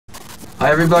Hi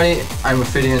everybody, I'm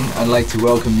Ophidian. I'd like to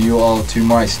welcome you all to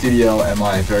my studio and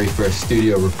my very first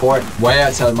studio report. Way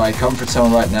outside my comfort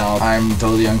zone right now. I'm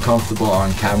totally uncomfortable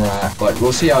on camera, but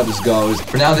we'll see how this goes.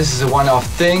 For now, this is a one-off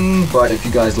thing, but if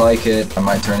you guys like it, I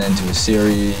might turn it into a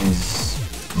series,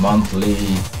 monthly.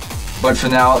 But for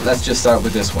now, let's just start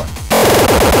with this one.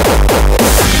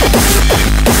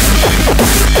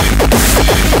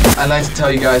 I'd like to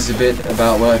tell you guys a bit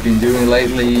about what I've been doing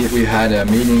lately. We had a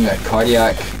meeting at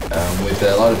Cardiac with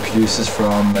a lot of producers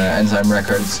from Enzyme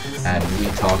Records, and we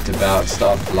talked about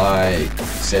stuff like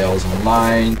sales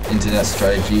online, internet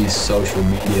strategies, social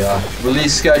media,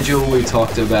 release schedule. We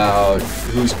talked about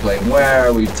who's playing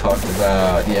where. We talked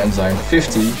about the Enzyme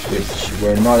 50, which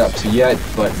we're not up to yet,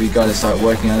 but we got to start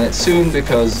working on it soon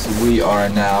because we are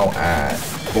now at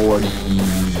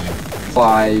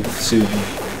 45 soon.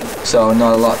 So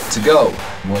not a lot to go.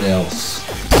 What else?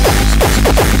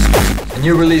 A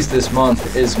new release this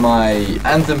month is my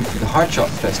Anthem for the Hardshock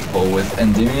Festival with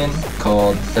Endymion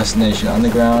called Destination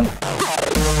Underground.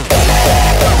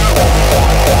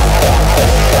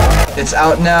 It's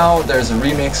out now. There's a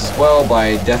remix as well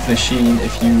by Death Machine.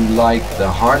 If you like the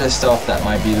harder stuff, that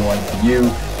might be the one for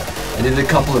you. I did a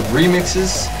couple of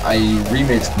remixes. I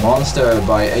remixed Monster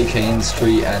by AK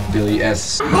Industry and Billy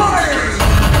S.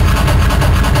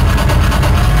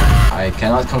 I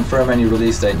cannot confirm any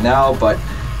release date now, but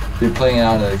we're playing it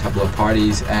out at a couple of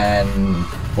parties, and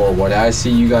for what I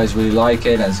see, you guys really like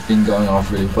it and it's been going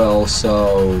off really well,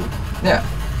 so yeah,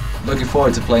 looking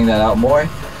forward to playing that out more.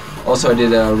 Also, I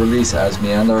did a release as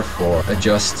Meander for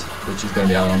Adjust, which is going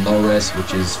to be out on low res,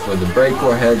 which is for the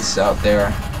breakcore heads out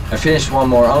there. I finished one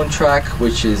more own track,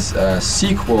 which is a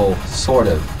sequel, sort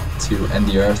of, to End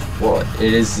the Earth. Well,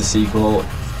 it is the sequel.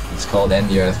 It's called End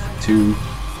the Earth 2.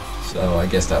 So I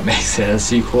guess that makes it a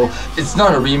sequel. It's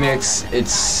not a remix,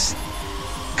 it's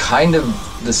kind of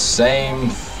the same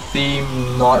theme,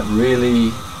 not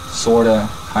really, sorta,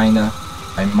 kinda.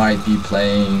 I might be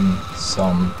playing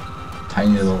some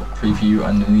tiny little preview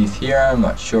underneath here. I'm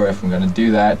not sure if I'm gonna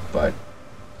do that, but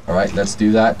alright, let's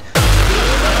do that.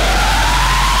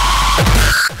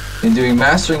 Been doing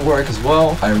mastering work as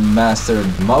well. I mastered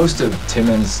most of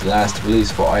Tymon's last release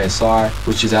for ISR,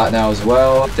 which is out now as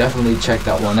well. Definitely check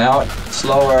that one out.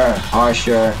 Slower,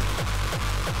 harsher,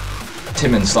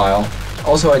 Tymon style.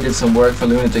 Also, I did some work for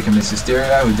Lunatic and Miss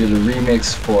Hysteria, who did a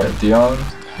remix for Tymon,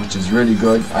 which is really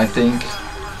good, I think.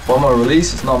 One more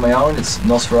release, it's not my own, it's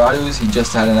Nosferatu's. He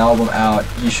just had an album out.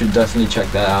 You should definitely check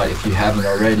that out if you haven't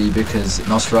already, because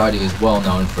Nosferatu is well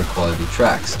known for quality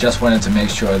tracks. Just wanted to make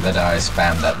sure that I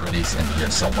spammed that release in here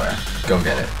somewhere. Go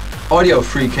get it. Audio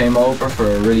Free came over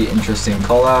for a really interesting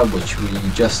collab, which we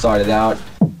just started out.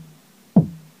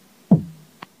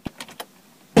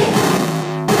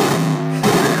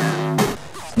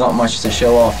 Not much to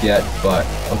show off yet, but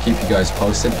I'll keep you guys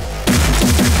posted.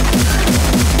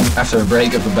 After a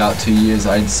break of about 2 years,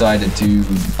 I decided to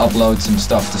upload some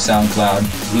stuff to SoundCloud.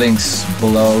 Links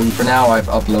below. For now, I've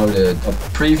uploaded a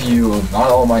preview of not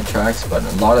all my tracks, but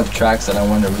a lot of tracks that I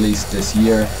want to release this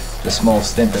year. Just small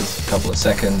snippets, a couple of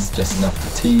seconds, just enough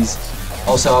to tease.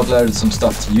 Also uploaded some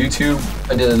stuff to YouTube.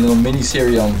 I did a little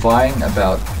mini-series on Vine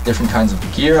about different kinds of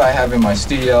gear I have in my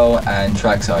studio and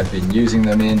tracks I've been using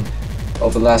them in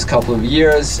over the last couple of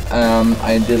years.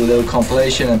 I did a little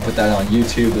compilation and put that on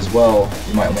YouTube as well.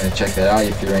 You might want to check that out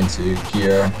if you're into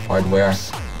gear, hardware, a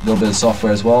little bit of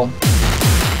software as well.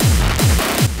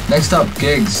 Next up,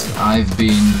 gigs. I've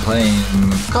been playing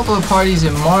a couple of parties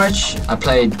in March. I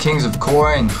played Kings of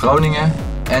Core in Groningen,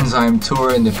 Enzyme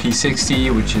Tour in the P60,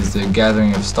 which is the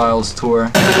Gathering of Styles tour.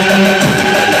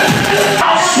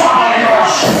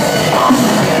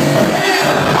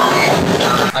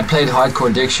 I played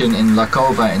Hardcore Diction in La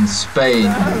Cova in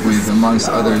Spain with, amongst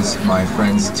others, my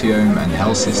friends Tymon and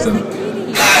Hell System.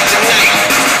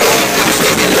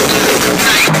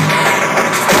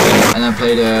 And I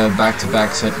played a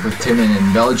back-to-back set with Tymon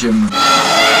in Belgium.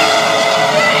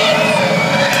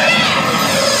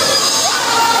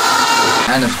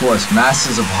 And of course,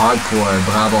 Masters of Hardcore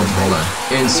Brabant Holler.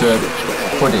 Insert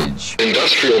footage.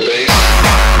 Industrial bass.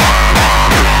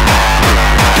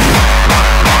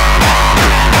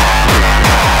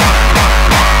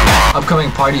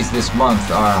 Upcoming parties this month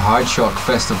are Hardshock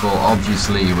Festival,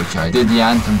 obviously, which I did the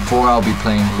Anthem for. I'll be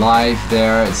playing live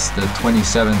there. It's the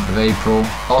 27th of April.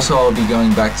 Also, I'll be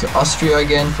going back to Austria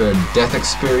again for a Death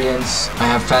Experience. I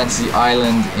have Fantasy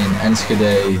Island in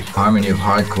Enschede, Harmony of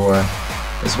Hardcore,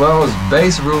 as well as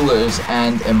Bass Rulers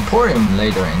and Emporium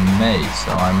later in May,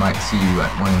 so I might see you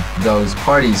at one of those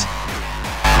parties.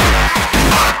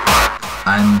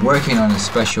 And I'm working on a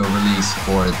special release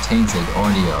for Tainted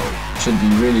Audio. Should be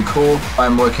really cool.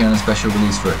 I'm working on a special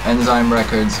release for Enzyme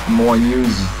Records. More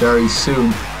news very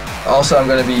soon. Also, I'm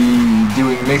going to be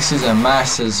doing mixes and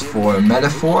masters for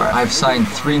Metaphor. I've signed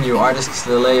 3 new artists to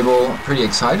the label. Pretty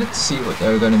excited to see what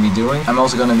they're going to be doing. I'm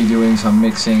also going to be doing some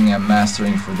mixing and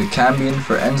mastering for the Cambion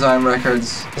for Enzyme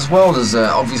Records. As well as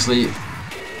obviously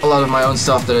a lot of my own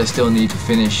stuff that I still need to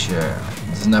finish.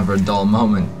 There's never a dull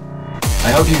moment. I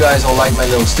hope you guys all like my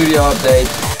little studio update.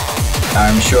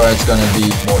 I'm sure it's gonna be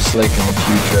more slick in the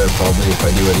future, probably if I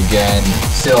do it again.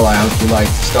 Still, I hope you like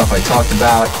the stuff I talked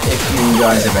about. If you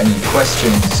guys have any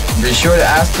questions, be sure to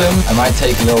ask them. I might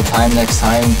take a little time next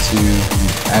time to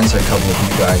answer a couple of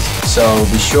you guys. So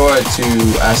be sure to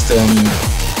ask them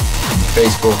on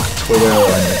Facebook, Twitter,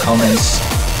 or in the comments.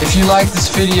 If you like this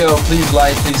video, please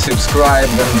like, please subscribe.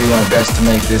 I'm gonna do my best to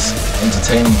make this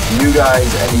entertaining for you guys.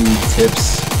 Any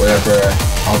tips, whatever,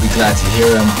 I'll be glad to hear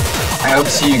them. I hope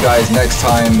to see you guys next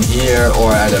time here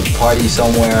or at a party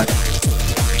somewhere.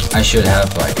 I should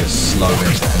have like a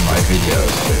slogan to end my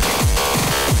videos with.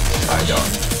 I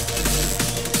don't.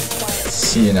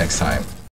 See you next time.